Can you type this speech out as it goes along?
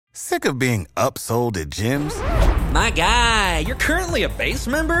Sick of being upsold at gyms? My guy, you're currently a base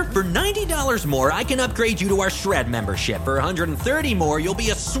member? For $90 more, I can upgrade you to our Shred membership. For $130 more, you'll be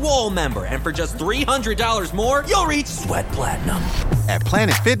a Swole member. And for just $300 more, you'll reach Sweat Platinum. At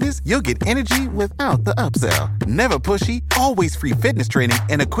Planet Fitness, you'll get energy without the upsell. Never pushy, always free fitness training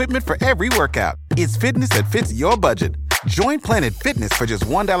and equipment for every workout. It's fitness that fits your budget. Join Planet Fitness for just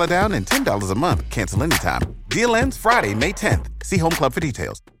 $1 down and $10 a month. Cancel anytime. Deal ends Friday, May 10th. See Home Club for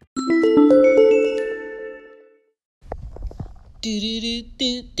details.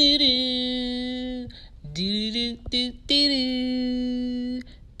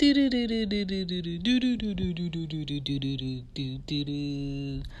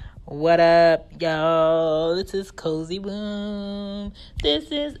 What up, y'all? This is Cozy Boom.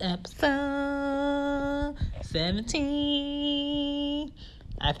 This is episode 17,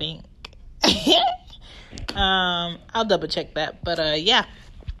 I think. I'll double check that, but yeah.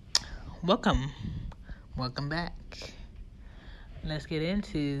 Welcome back. Let's get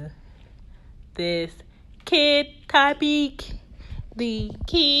into this kid topic. The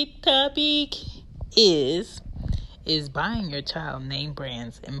kid topic is buying your child name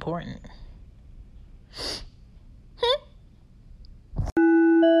brands important?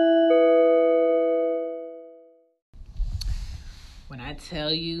 When I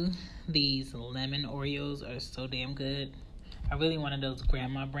tell you these lemon Oreos are so damn good, I really wanted those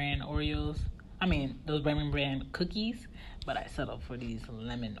grandma brand Oreos. Those grandma brand cookies, but I settled for these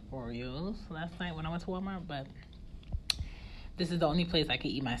lemon Oreos last night when I went to Walmart. But this is the only place I could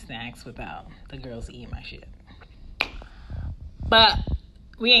eat my snacks without the girls eating my shit. But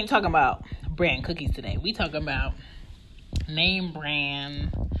we ain't talking about brand cookies today. We talking about name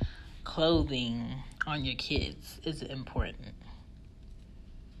brand clothing on your kids is important.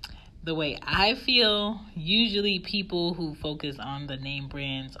 The way I feel, usually people who focus on the name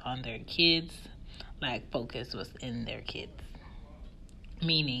brands on their kids lack focus within their kids.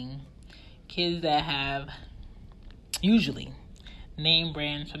 Meaning, kids that have usually name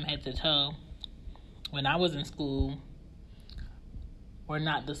brands from head to toe, when I was in school, were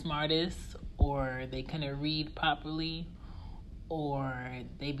not the smartest, or they couldn't read properly, or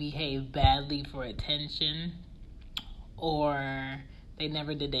they behaved badly for attention, or they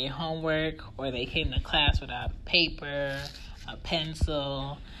never did their homework, or they came to class without paper, a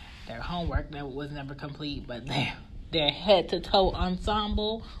pencil. Their homework that was never complete, but their head-to-toe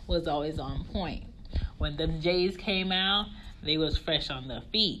ensemble was always on point. When them J's came out, they was fresh on their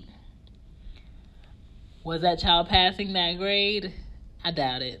feet. Was that child passing that grade? I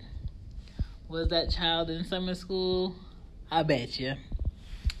doubt it. Was that child in summer school? I bet you.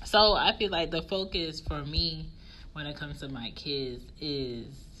 So I feel like the focus for me when it comes to my kids is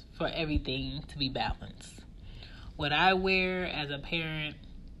for everything to be balanced. What I wear as a parent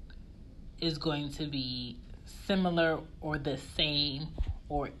is going to be similar or the same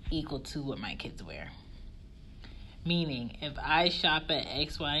or equal to what my kids wear. Meaning, if I shop at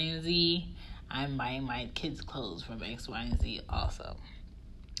X, Y, and Z, I'm buying my kids' clothes from X, Y, and Z also.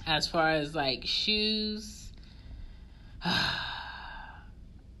 As far as like shoes, I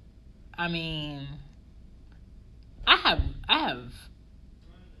have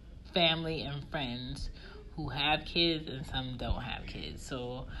family and friends who have kids and some don't have kids.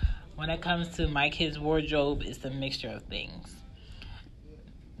 So when it comes to my kids' wardrobe, it's a mixture of things.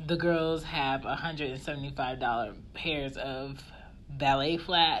 The girls have $175 pairs of ballet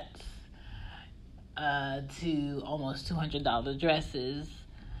flats to almost $200 dresses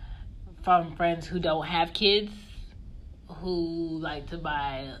from friends who don't have kids, who like to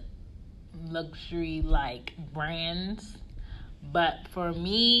buy luxury like brands. But for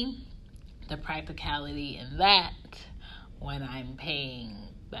me, the practicality in that, when I'm paying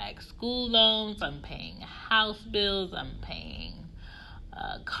back school loans, I'm paying house bills, I'm paying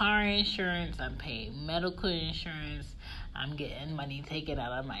car insurance, I'm paying medical insurance, I'm getting money taken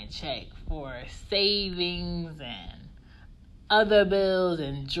out of my check for savings and other bills,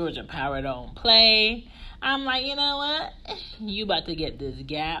 and Georgia Power don't play. I'm like, you know what? You about to get this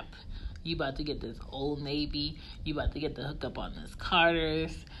Gap. You about to get this Old Navy. You about to get the hookup on this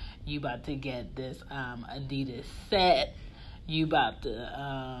Carter's. You about to get this Adidas set. You about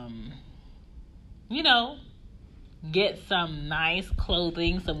to, get some nice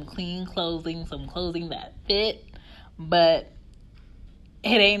clothing, some clean clothing, some clothing that fit. But it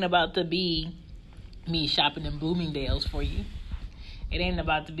ain't about to be me shopping in Bloomingdale's for you. It ain't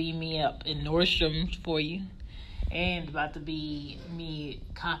about to be me up in Nordstrom's for you. It ain't about to be me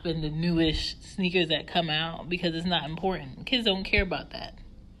copping the newest sneakers that come out, because it's not important. Kids don't care about that.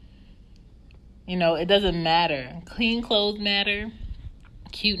 It doesn't matter. Clean clothes matter.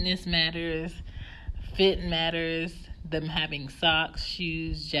 Cuteness matters. Fit matters. Them having socks,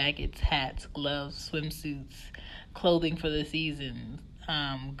 shoes, jackets, hats, gloves, swimsuits, clothing for the season,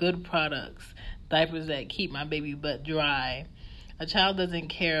 good products, diapers that keep my baby butt dry. A child doesn't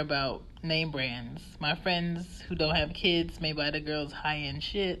care about name brands. My friends who don't have kids may buy the girls high-end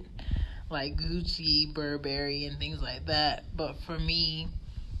shit like Gucci, Burberry, and things like that. But for me,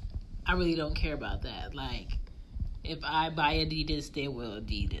 I really don't care about that. Like, if I buy Adidas, they will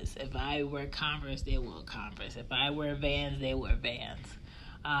Adidas. If I wear Converse, they will Converse. If I wear Vans, they wear Vans.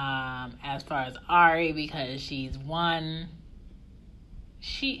 As far as Ari, because she's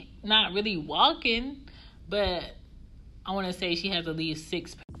not really walking, but I want to say she has at least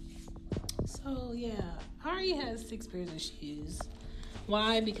 6 pairs. So, yeah, Ari has 6 pairs of shoes.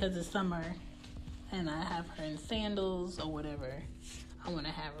 Why? Because it's summer, and I have her in sandals or whatever I want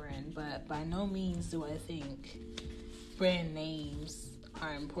to have her in. But by no means do I think brand names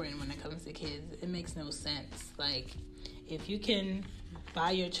are important when it comes to kids. It makes no sense. Like, if you can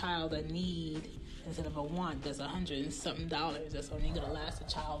buy your child a need instead of a want, that's $100 and something that's only going to last a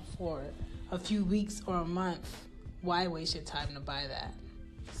child for a few weeks or a month. Why waste your time to buy that?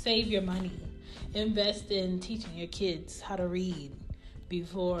 Save your money. Invest in teaching your kids how to read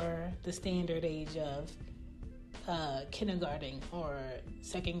before the standard age of kindergarten or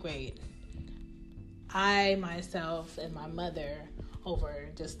 2nd grade. I, myself, and my mother, over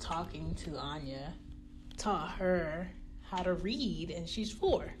just talking to Anya, taught her how to read, and she's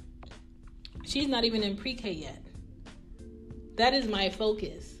 4. She's not even in pre-K yet. That is my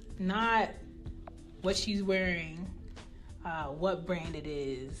focus, not what she's wearing, what brand it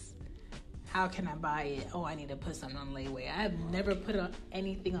is, how can I buy it, oh, I need to put something on layaway. I have never put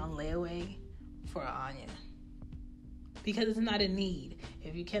anything on layaway for Anya, because it's not a need.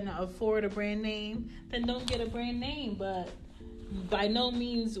 If you cannot afford a brand name, then don't get a brand name. But by no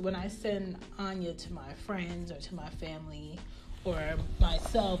means when I send Anya to my friends or to my family or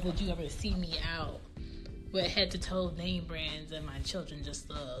myself would you ever see me out with head-to-toe name brands and my children just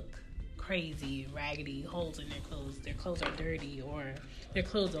look crazy, raggedy, holes in their clothes are dirty, or their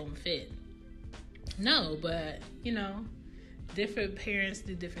clothes don't fit. No, but, different parents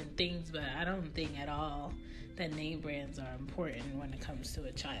do different things, but I don't think at all that name brands are important when it comes to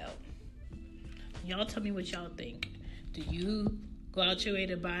a child. Y'all tell me what y'all think. Do you go out your way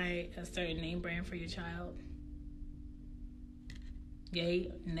to buy a certain name brand for your child?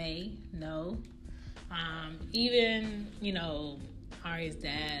 Yay, nay, no. Even, Ari's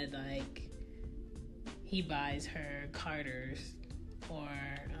dad, like, he buys her Carter's or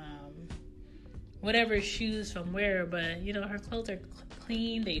whatever shoes from where, but, her clothes are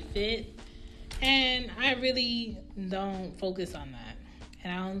clean, they fit. And I really don't focus on that.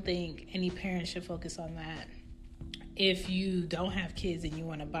 And I don't think any parent should focus on that. If you don't have kids and you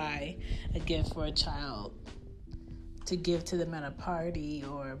want to buy a gift for a child to give to them at a party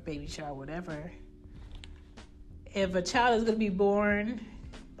or baby shower, whatever, if a child is going to be born,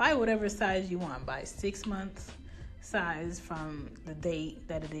 buy whatever size you want. Buy 6 months size from the date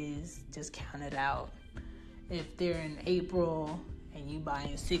that it is. Just count it out. If they're in April and you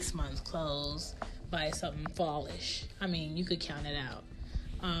buying 6 months clothes, buy something fallish. You could count it out.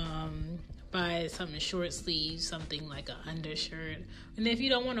 Buy something short sleeves, something like an undershirt. And if you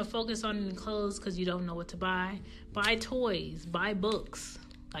don't want to focus on the clothes because you don't know what to buy toys, buy books.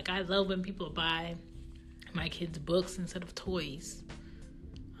 Like, I love when people buy my kids books instead of toys.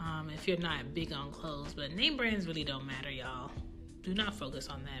 If you're not big on clothes, but name brands really don't matter, y'all. Do not focus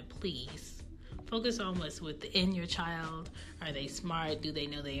on that, please. Focus on what's within your child. Are they smart? Do they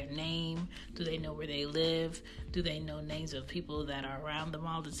know their name? Do they know where they live? Do they know names of people that are around them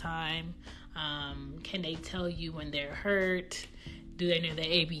all the time? Can they tell you when they're hurt? Do they know their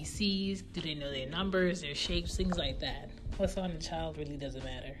ABCs? Do they know their numbers, their shapes, things like that? What's on the child really doesn't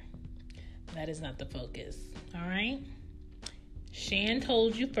matter. That is not the focus. All right? Shan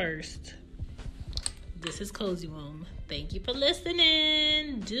told you first. This is Cozy Womb. Thank you for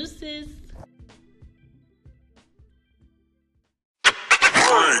listening. Deuces.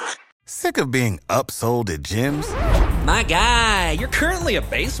 Sick of being upsold at gyms? My guy, you're currently a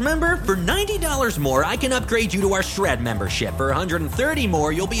base member? For $90 more, I can upgrade you to our Shred membership. For $130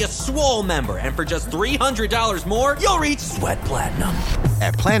 more, you'll be a Swole member. And for just $300 more, you'll reach Sweat Platinum.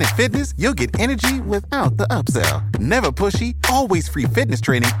 At Planet Fitness, you'll get energy without the upsell. Never pushy, always free fitness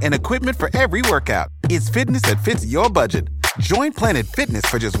training and equipment for every workout. It's fitness that fits your budget. Join Planet Fitness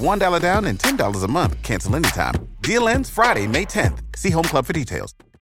for just $1 down and $10 a month. Cancel anytime. Deal ends Friday, May 10th. See Home Club for details.